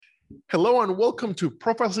Hello and welcome to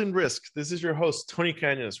Profiles in Risk. This is your host, Tony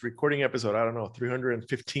Cañas, recording episode, I don't know,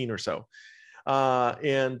 315 or so.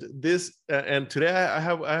 And today I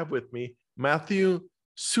have with me Matthew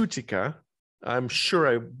Sutika. I'm sure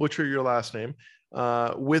I butchered your last name,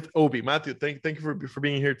 with Obi. Matthew, thank you for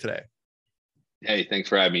being here today. Hey, thanks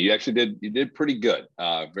for having me. You did pretty good.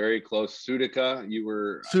 Very close. Sutika,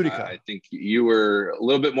 Sutika. I think you were a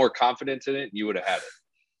little bit more confident in it. You would have had it.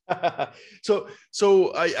 So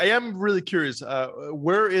I am really curious.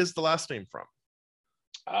 Where is the last name from?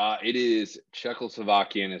 It is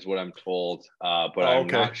Czechoslovakian, is what I'm told. But I'm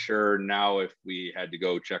not sure now if we had to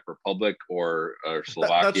go Czech Republic or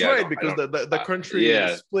Slovakia. That's right, because the country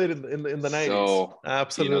is split in the 90s. So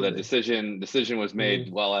absolutely, the decision was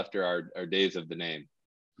made well after our days of the name.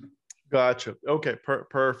 Gotcha. Okay,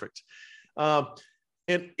 perfect.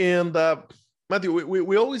 Matthew,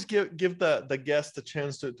 we always give the guest a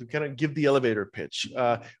chance to kind of give the elevator pitch.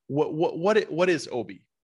 What is Obi?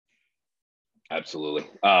 Absolutely.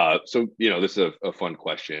 So this is a fun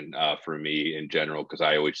question for me in general, because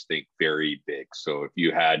I always think very big. So if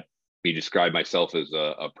you had me describe myself as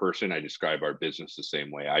a person, I describe our business the same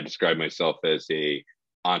way. I describe myself as a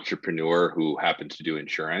entrepreneur who happens to do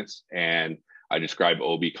insurance, and I describe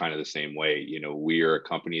Obi kind of the same way. We are a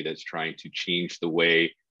company that's trying to change the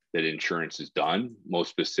way that insurance is done, most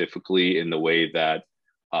specifically in the way that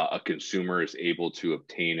a consumer is able to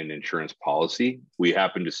obtain an insurance policy. We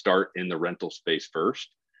happen to start in the rental space first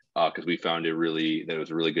because we found that it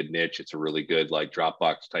was a really good niche. It's a really good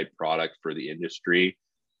Dropbox type product for the industry.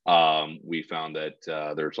 We found that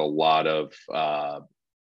there's a lot of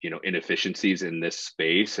inefficiencies in this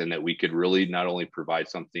space, and that we could really not only provide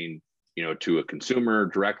something to a consumer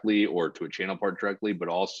directly or to a channel partner directly, but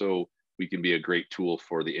also we can be a great tool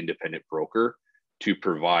for the independent broker to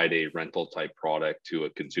provide a rental type product to a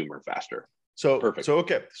consumer faster. So perfect. So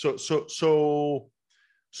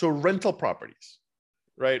rental properties,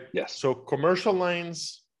 right? Yes. So commercial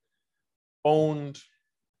lines owned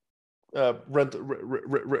rental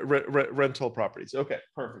properties. Okay,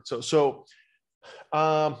 perfect.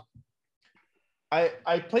 I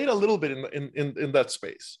played a little bit in that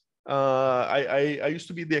space. I used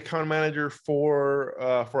to be the account manager for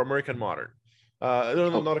American Modern.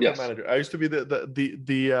 Not account manager. I used to be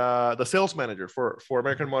the sales manager for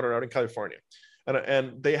American Modern out in California,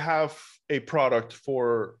 and they have a product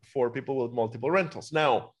for people with multiple rentals.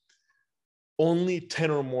 Now, only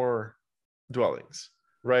 10 or more dwellings,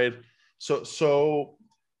 right? So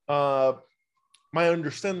my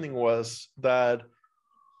understanding was that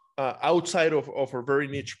outside of a very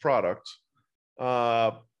niche product,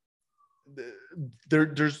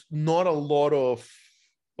 there's not a lot of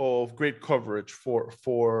great coverage for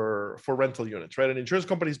rental units, right? And insurance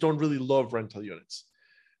companies don't really love rental units.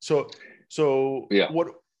 So yeah.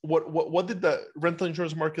 What did the rental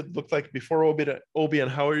insurance market look like before Obi, and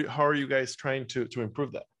how are you guys trying to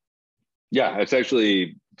improve that? Yeah, it's actually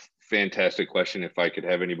a fantastic question. If I could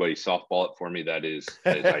have anybody softball it for me, that is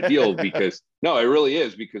ideal, because no, it really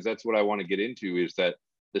is, because that's what I want to get into, is that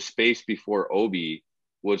the space before Obi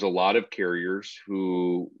was a lot of carriers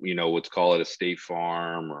who, let's call it a State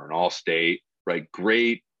Farm or an Allstate, right?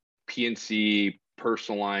 Great P&C,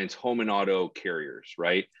 personal lines, home and auto carriers,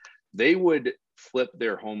 right? They would flip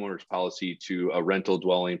their homeowners policy to a rental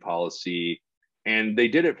dwelling policy. And they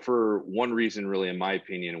did it for one reason, really, in my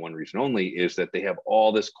opinion, one reason only, is that they have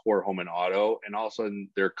all this core home and auto, and all of a sudden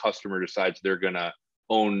their customer decides they're going to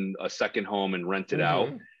own a second home and rent it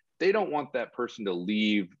out. They don't want that person to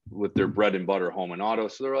leave with their bread and butter home and auto.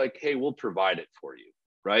 So they're like, hey, we'll provide it for you,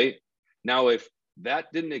 right? Now, if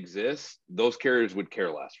that didn't exist, those carriers would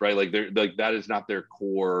care less, right? That is not their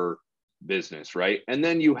core business, right? And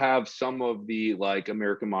then you have some of the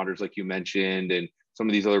American Moderns, like you mentioned, and some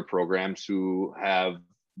of these other programs who have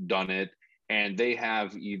done it, and they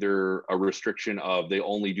have either a restriction of they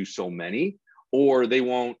only do so many, or they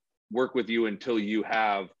won't work with you until you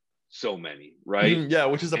have so many, right? Yeah,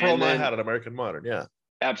 which is the problem I had at American Modern. Yeah,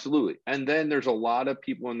 absolutely. And then there's a lot of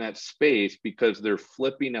people in that space, because they're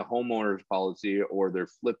flipping a homeowner's policy, or they're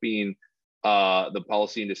flipping the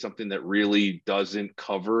policy into something that really doesn't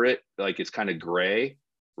cover it, it's kind of gray,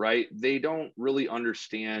 right? They don't really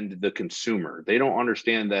understand the consumer. They don't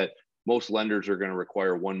understand that most lenders are going to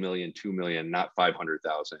require 1 million, 2 million, not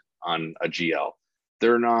 500,000 on a GL.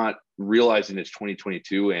 They're not realizing it's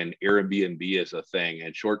 2022 and Airbnb is a thing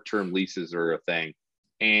and short-term leases are a thing.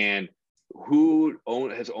 And who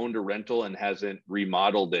has owned a rental and hasn't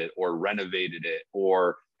remodeled it or renovated it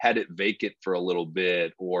or had it vacant for a little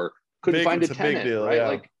bit or couldn't find a tenant, deal, right?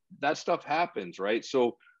 Yeah. That stuff happens, right?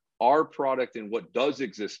 So our product and what does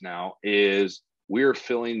exist now is we're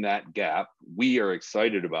filling that gap. We are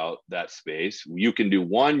excited about that space. You can do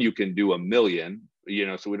one, you can do a million,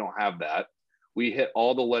 so we don't have that. We hit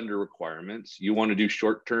all the lender requirements. You want to do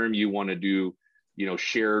short term, you want to do,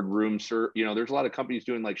 shared rooms. There's a lot of companies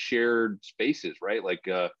doing like shared spaces, right? Like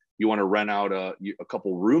you want to rent out a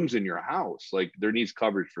couple rooms in your house. Like there needs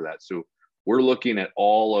coverage for that. So we're looking at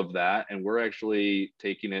all of that, and we're actually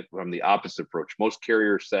taking it from the opposite approach. Most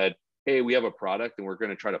carriers said, hey, we have a product and we're going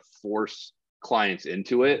to try to force clients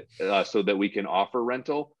into it so that we can offer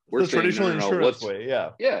rental. We're the saying, traditional insurance way.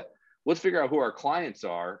 Yeah. Let's figure out who our clients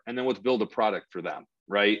are, and then let's build a product for them.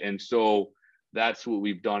 Right. And so that's what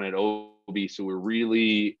we've done at OB. So we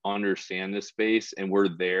really understand this space and we're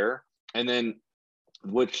there. And then,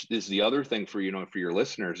 which is the other thing for, for your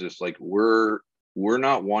listeners, is like, we're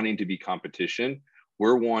not wanting to be competition.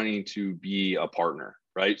 We're wanting to be a partner,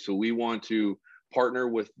 right? So we want to partner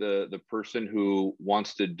with the person who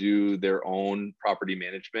wants to do their own property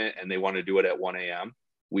management and they want to do it at 1 a.m.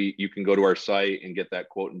 You can go to our site and get that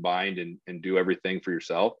quote and bind and do everything for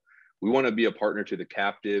yourself. We want to be a partner to the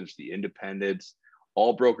captives, the independents,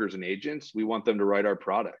 all brokers and agents. We want them to write our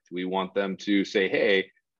product. We want them to say, hey,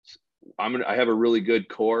 I have a really good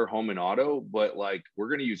core home and auto, but like we're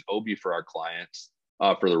going to use OB for our clients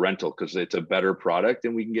for the rental because it's a better product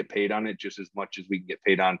and we can get paid on it just as much as we can get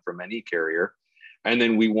paid on from any carrier. And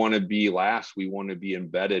then we want to be last. We want to be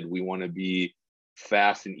embedded. We want to be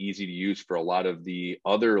fast and easy to use for a lot of the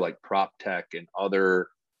other like prop tech and other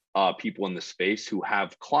people in the space who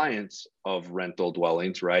have clients of rental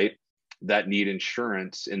dwellings, right? That need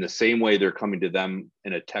insurance in the same way they're coming to them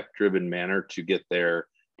in a tech-driven manner to get their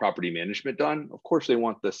property management done. Of course, they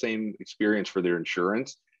want the same experience for their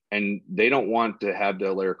insurance, and they don't want to have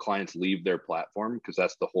their clients leave their platform because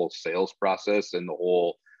that's the whole sales process and the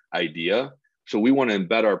whole idea. So we want to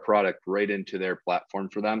embed our product right into their platform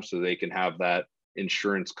for them so they can have that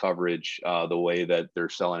insurance coverage the way that they're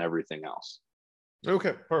selling everything else.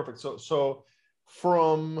 Okay, perfect. So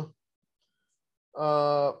from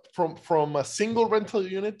a single rental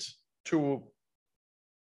unit to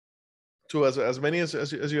as many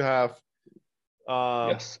as you have,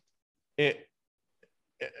 yes,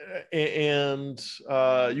 and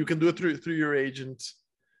you can do it through your agent,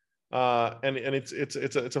 and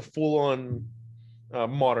it's a full-on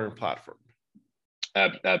modern platform.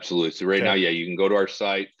 Absolutely. So right now, yeah, you can go to our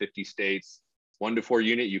site, 50 states, 1 to 4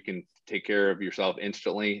 unit. You can take care of yourself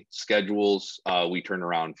instantly. Schedules, we turn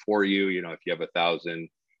around for you. If you have 1,000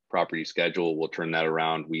 property schedule, we'll turn that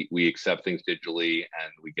around. We accept things digitally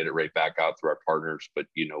and we get it right back out through our partners. But,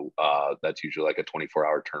 that's usually like a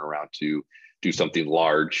 24-hour turnaround to do something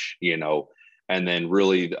large, and then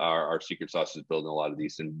really our secret sauce is building a lot of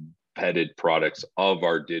these embedded products of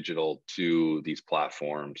our digital to these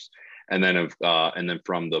platforms. And then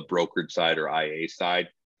from the brokerage side or IA side,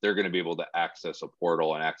 they're going to be able to access a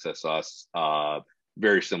portal and access us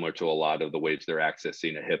very similar to a lot of the ways they're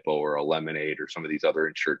accessing a Hippo or a Lemonade or some of these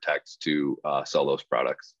other insurtechs to sell those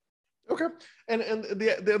products. Okay. And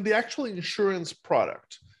the actual insurance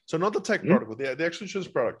product, so not the tech product, but the actual insurance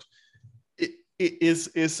product, is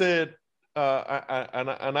it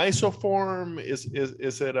an ISO form? Is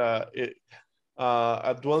it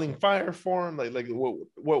a dwelling fire form? Like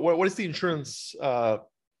what is the insurance?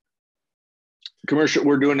 Commercial.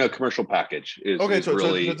 We're doing a commercial package. So it's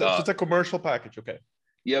a commercial package. Okay.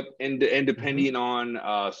 Yep, and depending on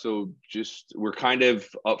we're kind of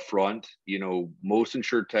upfront. Most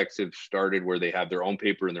insurtechs have started where they have their own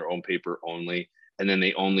paper and their own paper only, and then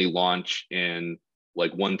they only launch in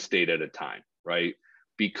like one state at a time, right?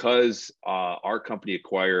 Because our company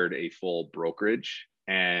acquired a full brokerage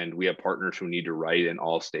and we have partners who need to write in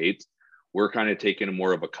all states, we're kind of taking a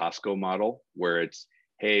more of a Costco model where it's,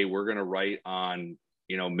 hey, we're going to write on,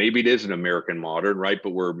 maybe it is an American Modern, right?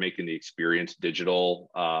 But we're making the experience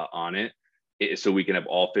digital on it. So we can have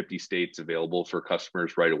all 50 states available for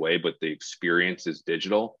customers right away, but the experience is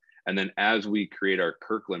digital. And then as we create our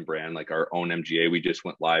Kirkland brand, like our own MGA, we just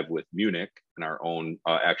went live with Munich and our own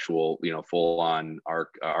actual, full on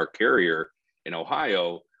our carrier in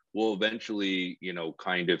Ohio, we'll eventually,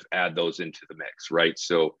 kind of add those into the mix, right?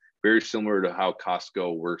 So very similar to how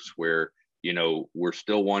Costco works, where, we're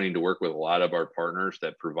still wanting to work with a lot of our partners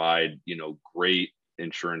that provide, great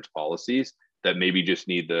insurance policies that maybe just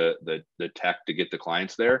need the tech to get the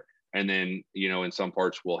clients there. And then, in some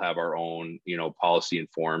parts we'll have our own, policy and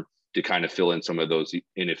form to kind of fill in some of those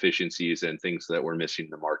inefficiencies and things that we're missing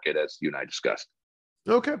in the market, as you and I discussed.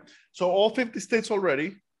 Okay. So all 50 states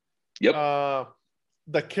already. Yep.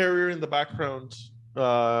 The carrier in the background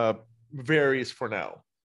varies for now.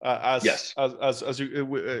 As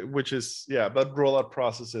you, which is, that rollout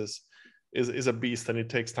process is a beast and it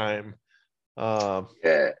takes time.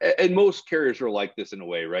 Yeah, and most carriers are like this in a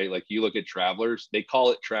way, right? Like you look at Travelers, they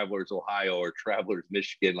call it Travelers Ohio or Travelers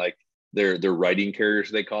Michigan, like they're writing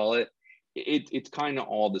carriers, they call it. It's kind of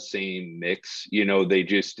all the same mix, you know. They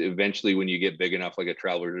just eventually, when you get big enough, like a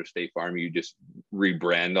Travelers or State Farm, you just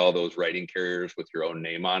rebrand all those writing carriers with your own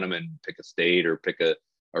name on them and pick a state or pick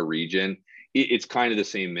a region. It's kind of the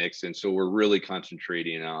same mix, and so we're really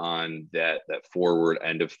concentrating on that forward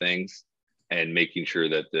end of things and making sure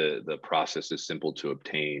that the process is simple to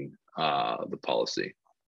obtain the policy.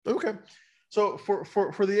 Okay, so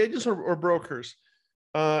for the agents or brokers,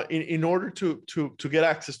 in order to get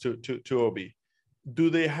access to OB, do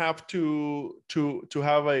they have to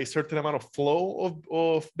have a certain amount of flow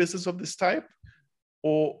of business of this type,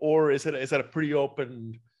 or is it a pretty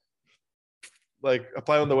open, like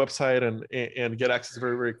apply on the website and get access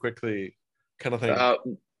very, very quickly kind of thing?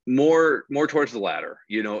 More towards the latter,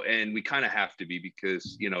 you know, and we kind of have to be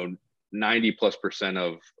because, you know, 90+%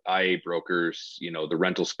 of IA brokers, you know, the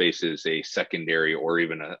rental space is a secondary or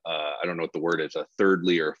even I don't know what the word is, a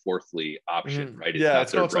thirdly or fourthly option, right?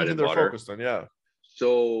 It's not something they're focused on. Yeah.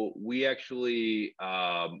 So we actually,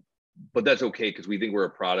 but that's okay because we think we're a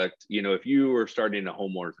product. You know, if you are starting a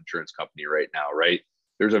homeowners insurance company right now, right,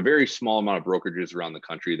 there's a very small amount of brokerages around the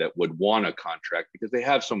country that would want a contract because they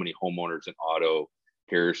have so many homeowners and auto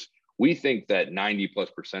carriers. We think that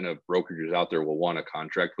 90+% of brokerages out there will want a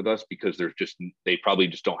contract with us because they probably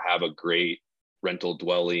just don't have a great rental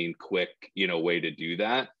dwelling quick, you know, way to do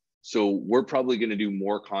that. So we're probably going to do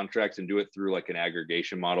more contracts and do it through like an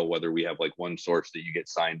aggregation model, whether we have like one source that you get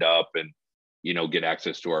signed up and, you know, get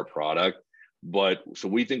access to our product. But so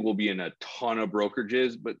we think we'll be in a ton of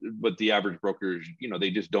brokerages, but the average brokers, you know,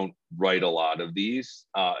 they just don't write a lot of these,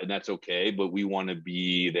 and that's okay. But we want to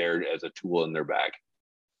be there as a tool in their bag.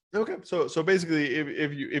 Okay, so basically,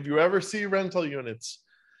 if you ever see rental units,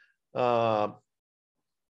 yeah,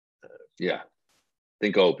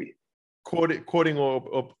 think OB. Quoting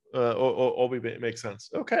OB makes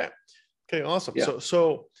sense. Okay, awesome. Yeah.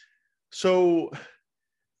 So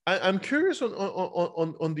I'm curious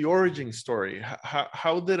on the origin story.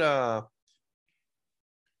 How did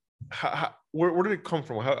where did it come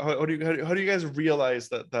from? How do you guys realize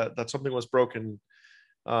that something was broken,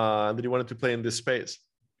 that you wanted to play in this space?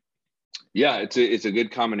 Yeah, it's a good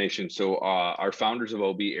combination. So our founders of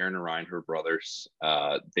OB, Aaron and Ryan, her brothers,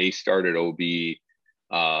 they started OB, you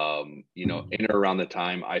know, in or around the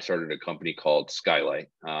time I started a company called Skylight.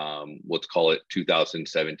 Let's call it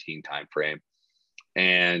 2017 timeframe.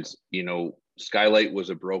 And, you know, Skylight was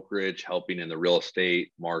a brokerage helping in the real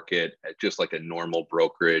estate market, just like a normal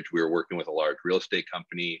brokerage. We were working with a large real estate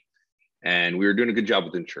company and we were doing a good job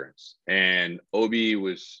with insurance. And OB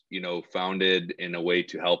was, you know, founded in a way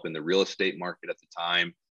to help in the real estate market at the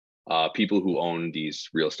time. People who own these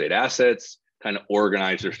real estate assets kind of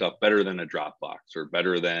organize their stuff better than a Dropbox or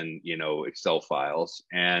better than, you know, Excel files.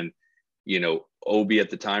 And, you know, OB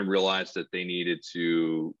at the time realized that they needed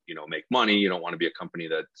to, you know, make money. You don't want to be a company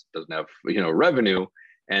that doesn't have, you know, revenue.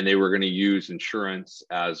 And they were going to use insurance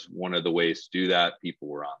as one of the ways to do that. People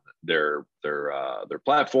were on their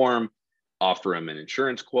platform, offer them an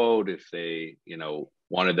insurance quote if they, you know,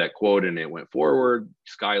 wanted that quote and it went forward.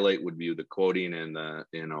 Skylight would be the quoting and the,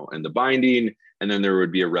 you know, and the binding, and then there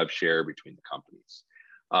would be a rev share between the companies.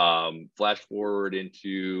 Flash forward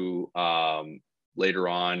into later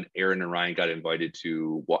on, Aaron and Ryan got invited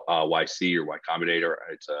to YC or Y Combinator.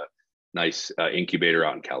 It's a nice incubator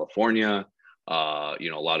out in California.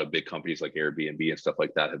 You know, a lot of big companies like Airbnb and stuff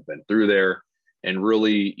like that have been through there. And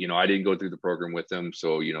really, you know, I didn't go through the program with them,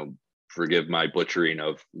 so, you know, forgive my butchering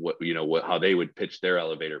of what, you know, how they would pitch their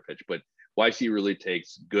elevator pitch. But YC really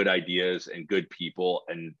takes good ideas and good people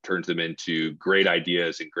and turns them into great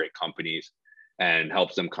ideas and great companies and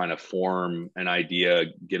helps them kind of form an idea,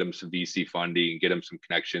 get them some VC funding, get them some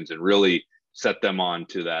connections, and really set them on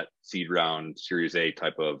to that seed round, Series A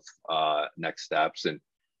type of next steps. And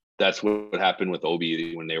that's what happened with OB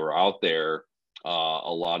when they were out there. A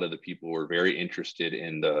lot of the people were very interested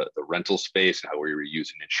in the rental space, how we were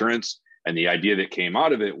using insurance. And the idea that came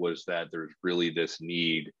out of it was that there's really this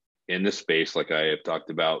need in the space, like I have talked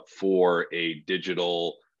about, for a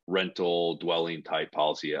digital rental dwelling type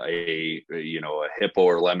policy, you know, a Hippo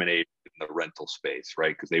or Lemonade in the rental space,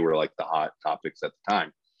 right? Because they were like the hot topics at the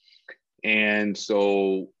time. And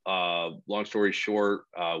so, long story short,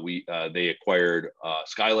 they acquired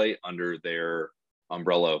Skylight under their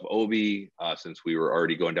umbrella of OB, since we were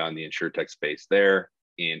already going down the insurtech space there.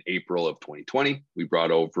 In April of 2020, we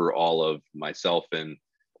brought over all of myself and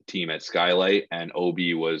the team at Skylight, and OB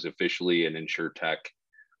was officially an insurtech,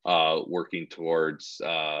 working towards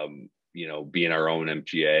being our own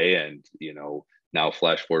MGA, and, now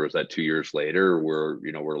flash forward, was that 2 years later, we're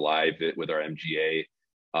live with our MGA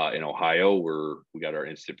in Ohio. We got our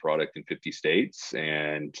instant product in 50 states,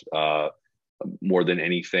 and more than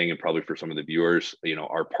anything, and probably for some of the viewers,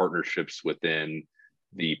 our partnerships within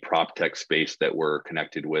the prop tech space that we're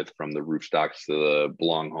connected with, from the Roofstocks to the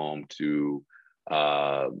Belong Home to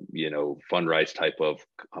Fundrise type of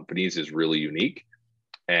companies, is really unique.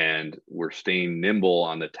 And we're staying nimble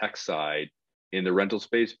on the tech side in the rental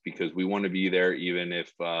space, because we want to be there even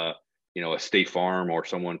if a State Farm or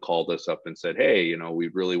someone called us up and said, hey, we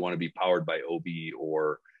really want to be powered by Obie,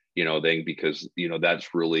 or then, because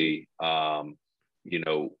that's really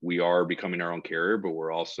we are becoming our own carrier, but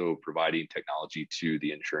we're also providing technology to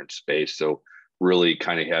the insurance space. So really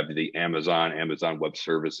kind of have the Amazon Web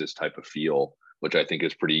Services type of feel, which I think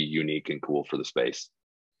is pretty unique and cool for the space.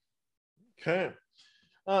 Okay.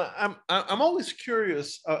 I'm always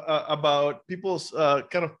curious about people's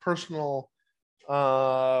kind of personal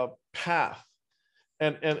path,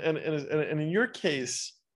 and in your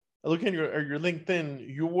case, looking at your LinkedIn,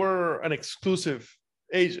 you were an exclusive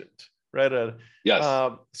agent, right?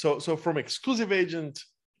 Yes. So from exclusive agent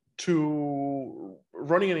to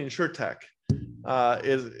running an insurtech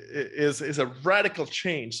is a radical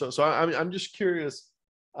change. So I'm just curious.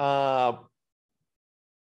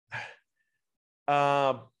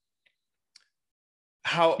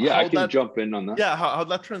 How I can jump in on that. Yeah, how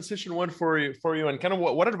that transition went for you, and kind of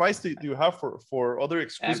what advice do you have for other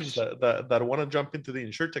exclusives that want to jump into the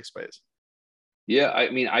insurtech space? Yeah,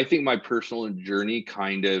 I think my personal journey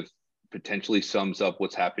kind of potentially sums up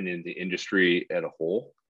what's happening in the industry as a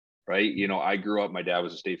whole, right? I grew up, my dad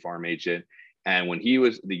was a State Farm agent, and when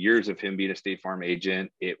the years of him being a State Farm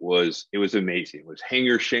agent, it was amazing. It was hang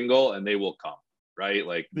your shingle and they will come, right?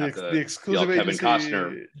 Like the exclusive Kevin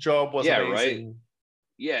Costner job was amazing. Right.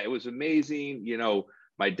 Yeah, it was amazing.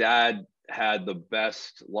 My dad had the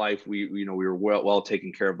best life. We were well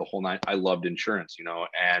taken care of the whole night. I loved insurance,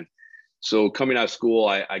 and so coming out of school,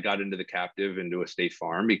 I got into the captive, into a State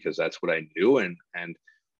Farm, because that's what I knew. And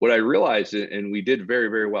what I realized, and we did very,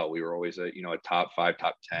 very well. We were always a top 5,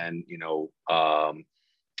 top 10,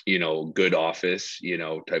 good office,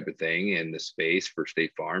 type of thing in the space for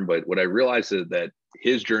State Farm. But what I realized is that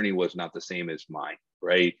his journey was not the same as mine,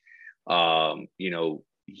 right?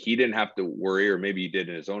 He didn't have to worry, or maybe he did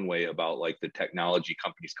in his own way, about like the technology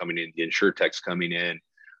companies coming in, the insurtechs coming in.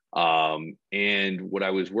 And what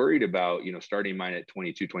I was worried about, starting mine at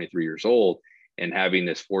 22, 23 years old and having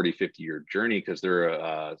this 40, 50 year journey, because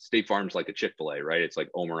they're State Farm's like a Chick-fil-A, right? It's like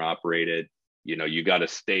owner operated, you got to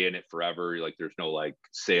stay in it forever. Like there's no like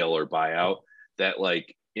sale or buyout. That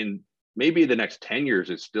like in maybe the next 10 years,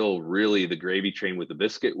 it's still really the gravy train with the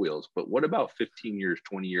biscuit wheels. But what about 15 years,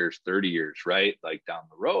 20 years, 30 years, right? Like down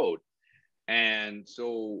the road. And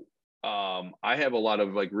so I have a lot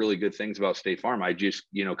of like really good things about State Farm. I just,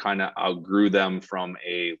 kind of outgrew them from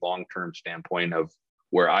a long-term standpoint of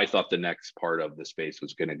where I thought the next part of the space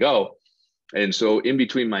was going to go. And so in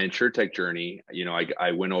between my insurtech journey,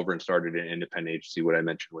 I went over and started an independent agency, what I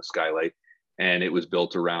mentioned with Skylight. And it was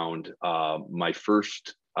built around my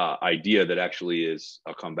first idea that actually is,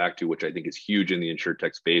 I'll come back to, which I think is huge in the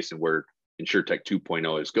insurtech space and where insurtech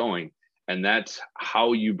 2.0 is going. And that's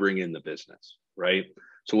how you bring in the business, right?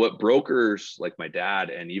 So what brokers like my dad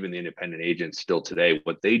and even the independent agents still today,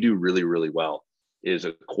 what they do really, really well is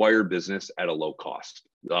acquire business at a low cost,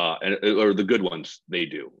 or the good ones they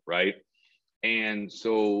do, right? And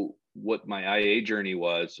so what my IA journey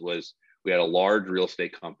was we had a large real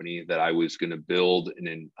estate company that I was going to build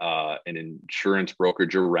an insurance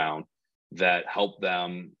brokerage around that helped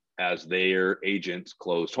them as their agents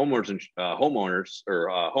closed homeowners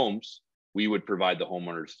or homes. We would provide the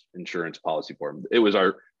homeowners insurance policy for them. It was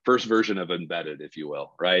our first version of embedded, if you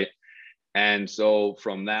will, right? And so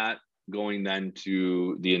from that, going then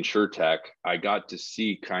to the insurtech, I got to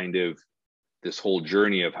see kind of this whole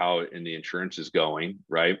journey of how in the insurance is going,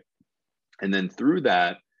 right? And then through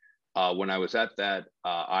that, when I was at that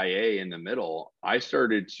IA in the middle, I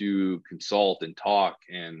started to consult and talk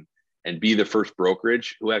and be the first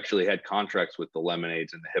brokerage who actually had contracts with the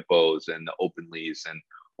Lemonades and the Hippos and the Openleys and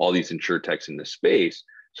all these insurtechs in the space.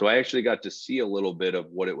 So I actually got to see a little bit of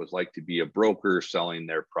what it was like to be a broker selling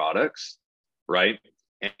their products, right?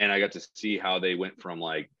 And I got to see how they went from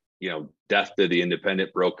like, death to the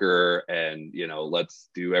independent broker and, let's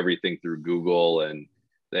do everything through Google and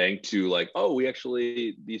thing to like, oh,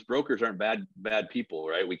 these brokers aren't bad people,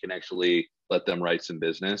 right? We can actually let them write some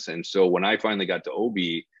business. And so when I finally got to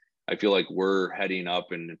Obie, I feel like we're heading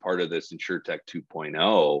up and part of this InsurTech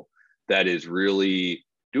 2.0 that is really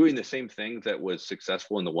doing the same things that was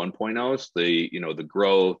successful in the 1.0s, the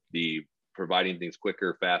growth, the providing things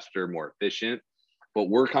quicker, faster, more efficient. But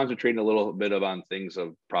we're concentrating a little bit on things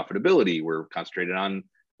of profitability. We're concentrated on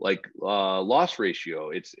like loss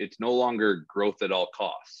ratio. It's no longer growth at all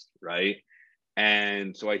costs, right?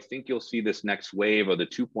 And so I think you'll see this next wave of the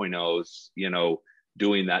 2.0s,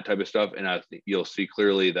 doing that type of stuff. And I think you'll see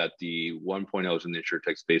clearly that the 1.0s in the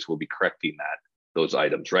insurtech space will be correcting those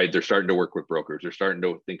items, right? They're starting to work with brokers. They're starting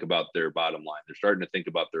to think about their bottom line. They're starting to think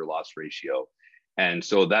about their loss ratio. And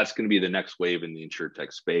so that's going to be the next wave in the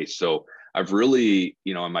insurtech space. So I've really,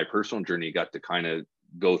 on my personal journey, got to kind of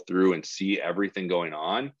go through and see everything going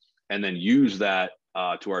on and then use that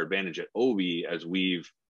to our advantage at Obie as we've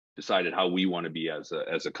decided how we want to be as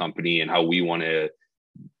a company and how we want to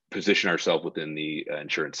position ourselves within the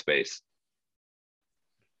insurance space.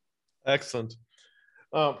 Excellent.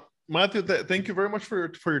 Matthew, thank you very much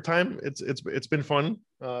for your time. It's been fun.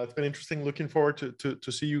 It's been interesting. Looking forward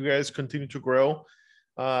to see you guys continue to grow.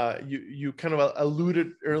 You kind of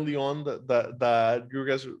alluded early on that you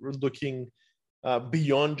guys were looking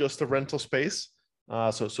beyond just the rental space.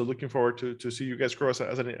 So looking forward to see you guys grow as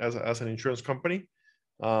an insurance company.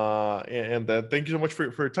 And thank you so much for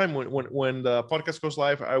your time. When the podcast goes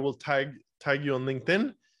live, I will tag you on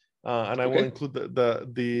LinkedIn, and I will include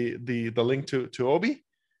the link to Obie.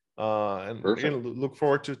 And again, look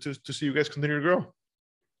forward to see you guys continue to grow.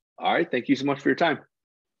 All right. Thank you so much for your time.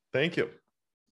 Thank you.